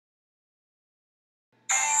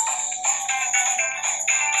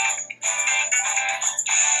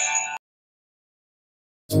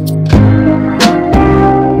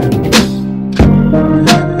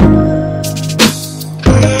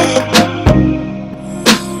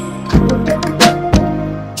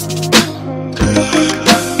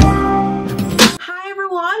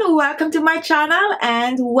channel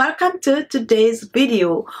and welcome to today's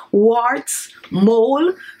video. Warts,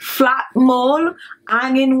 mole, flat mole,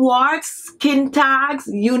 hanging warts, skin tags,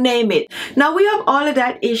 you name it. Now we have all of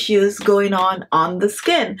that issues going on the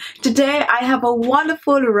skin. Today I have a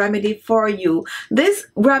wonderful remedy for you. This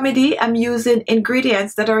remedy, I'm using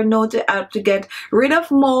ingredients that are known to help to get rid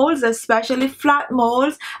of moles, especially flat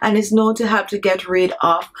moles, and is known to help to get rid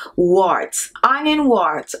of warts, hanging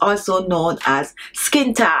warts, also known as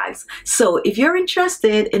skin tags. So if you're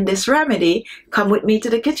interested in this remedy, come with me to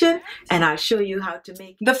the kitchen and I'll show you how to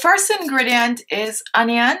make it. The first ingredient is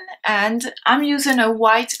onion, and I'm using a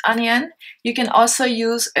white onion. You can also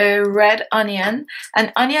use a red onion.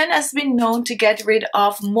 An onion has been known to get rid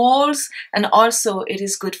of moles, and also it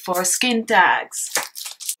is good for skin tags.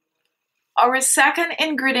 Our second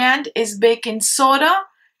ingredient is baking soda.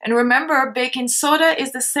 And remember, baking soda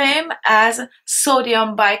is the same as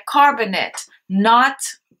sodium bicarbonate, not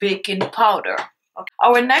baking powder. Okay.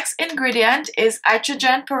 Our next ingredient is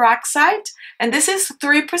hydrogen peroxide, and this is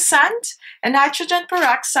 3%. And hydrogen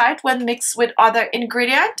peroxide, when mixed with other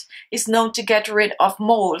ingredients, is known to get rid of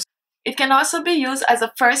moles. It can also be used as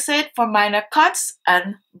a first aid for minor cuts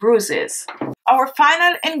and bruises. Our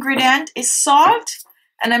final ingredient is salt,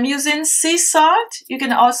 and I'm using sea salt. You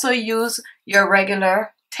can also use your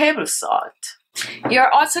regular table salt.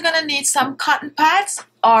 You're also going to need some cotton pads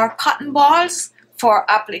or cotton balls for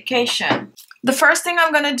application. The first thing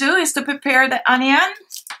I'm going to do is to prepare the onion,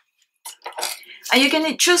 and you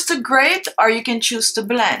can choose to grate or you can choose to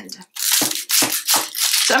blend.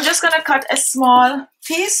 So I'm just going to cut a small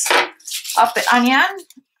piece of the onion.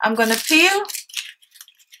 I'm going to peel.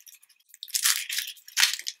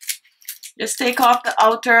 Just take off the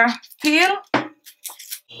outer peel.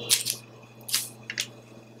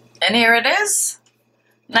 And here it is.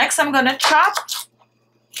 Next, I'm going to chop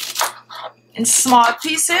in small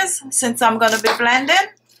pieces since I'm going to be blending.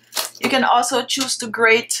 You can also choose to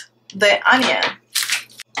grate the onion.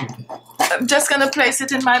 I'm just going to place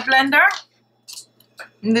it in my blender.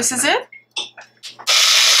 And this is it.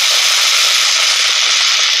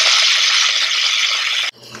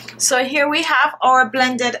 So here we have our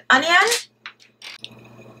blended onion.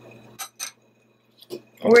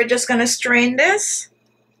 We're just going to strain this.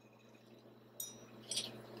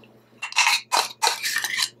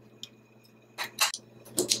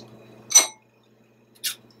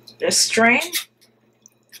 Just strain.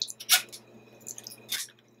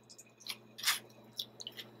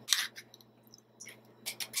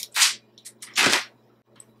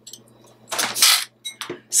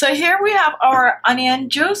 So here we have our onion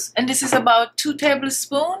juice, and this is about 2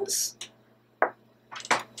 tablespoons.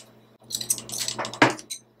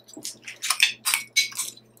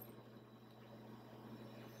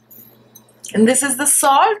 And this is the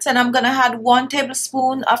salt, and I'm going to add 1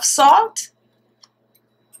 tablespoon of salt.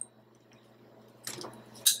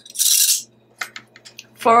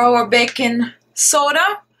 For our baking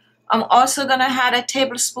soda, I'm also going to add a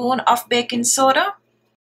tablespoon of baking soda.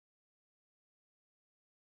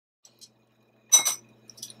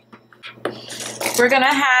 We're going to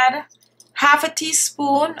add half a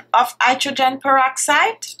teaspoon of hydrogen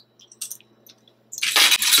peroxide.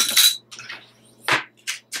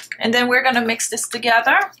 And then we're going to mix this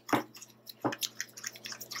together.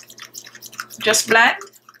 Just blend.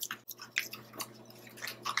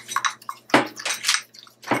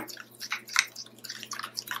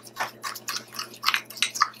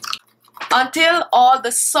 Until all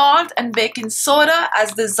the salt and baking soda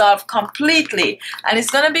has dissolved completely, and it's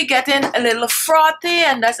going to be getting a little frothy,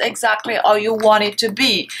 and that's exactly how you want it to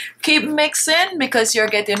be. Keep mixing because you're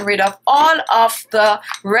getting rid of all of the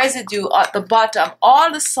residue at the bottom.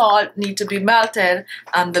 All the salt needs to be melted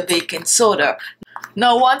and the baking soda.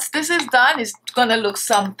 Now once this is done, it's going to look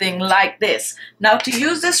something like this. Now to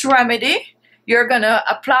use this remedy, you're going to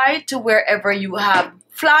apply it to wherever you have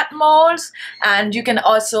flat moles, and you can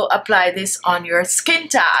also apply this on your skin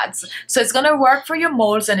tags. So it's going to work for your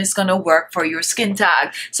moles and it's going to work for your skin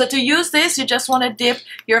tag. So to use this, you just want to dip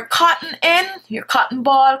your cotton in, your cotton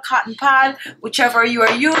ball, cotton pad, whichever you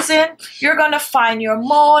are using. You're going to find your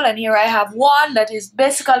mole, and here I have one that is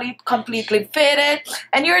basically completely faded,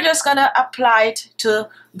 and you're just going to apply it to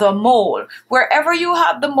the mole. Wherever you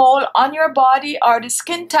have the mole on your body or the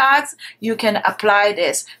skin tags, you can apply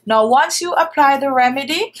this. Now once you apply the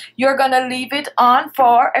remedy, you're gonna leave it on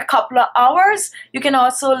for a couple of hours. You can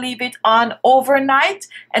also leave it on overnight,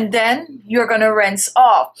 and then you're gonna rinse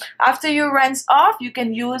off. After you rinse off, you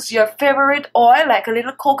can use your favorite oil, like a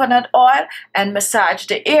little coconut oil, and massage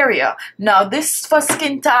the area. Now this for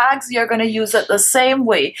skin tags, you're gonna use it the same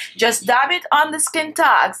way. Just dab it on the skin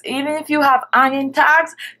tags. Even if you have hanging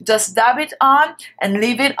tags, Just dab it on and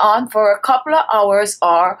leave it on for a couple of hours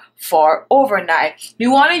or for overnight.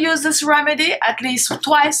 You want to use this remedy at least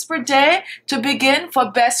twice per day to begin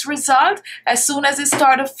for best result. As soon as it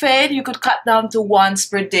starts to fade, you could cut down to once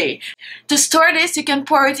per day. To store this, you can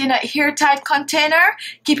pour it in a airtight container.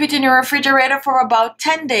 Keep it in your refrigerator for about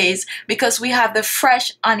 10 days because we have the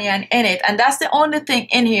fresh onion in it, and that's the only thing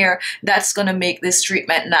in here that's going to make this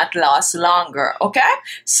treatment not last longer. Okay,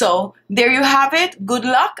 so there you have it. Good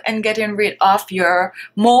luck in getting rid of your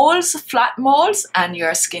moles, flat moles, and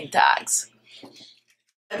your skin tags.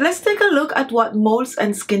 Let's take a look at what moles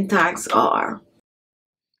and skin tags are.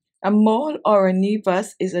 A mole or a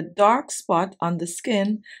nevus is a dark spot on the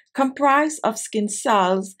skin comprised of skin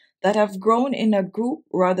cells that have grown in a group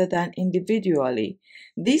rather than individually.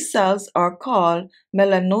 These cells are called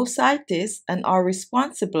melanocytes and are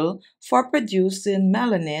responsible for producing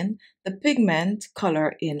melanin, the pigment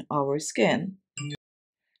color in our skin.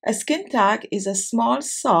 A skin tag is a small,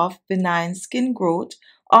 soft, benign skin growth,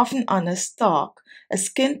 often on a stalk.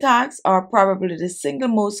 Skin tags are probably the single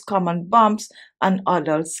most common bumps on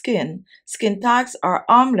adult skin. Skin tags are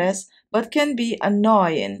harmless but can be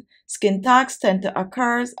annoying. Skin tags tend to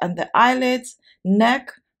occur on the eyelids,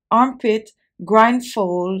 neck, armpit, groin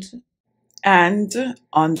fold, and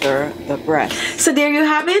under the breast. So there you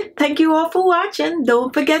have it. Thank you all for watching.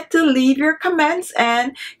 Don't forget to leave your comments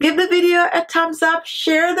and give the video a thumbs up.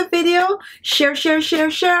 Share the video.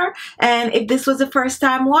 Share. And if this was the first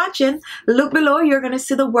time watching, look below. You're going to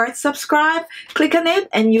see the word subscribe. Click on it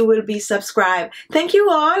and you will be subscribed. Thank you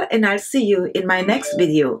all, and I'll see you in my next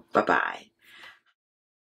video. Bye-bye.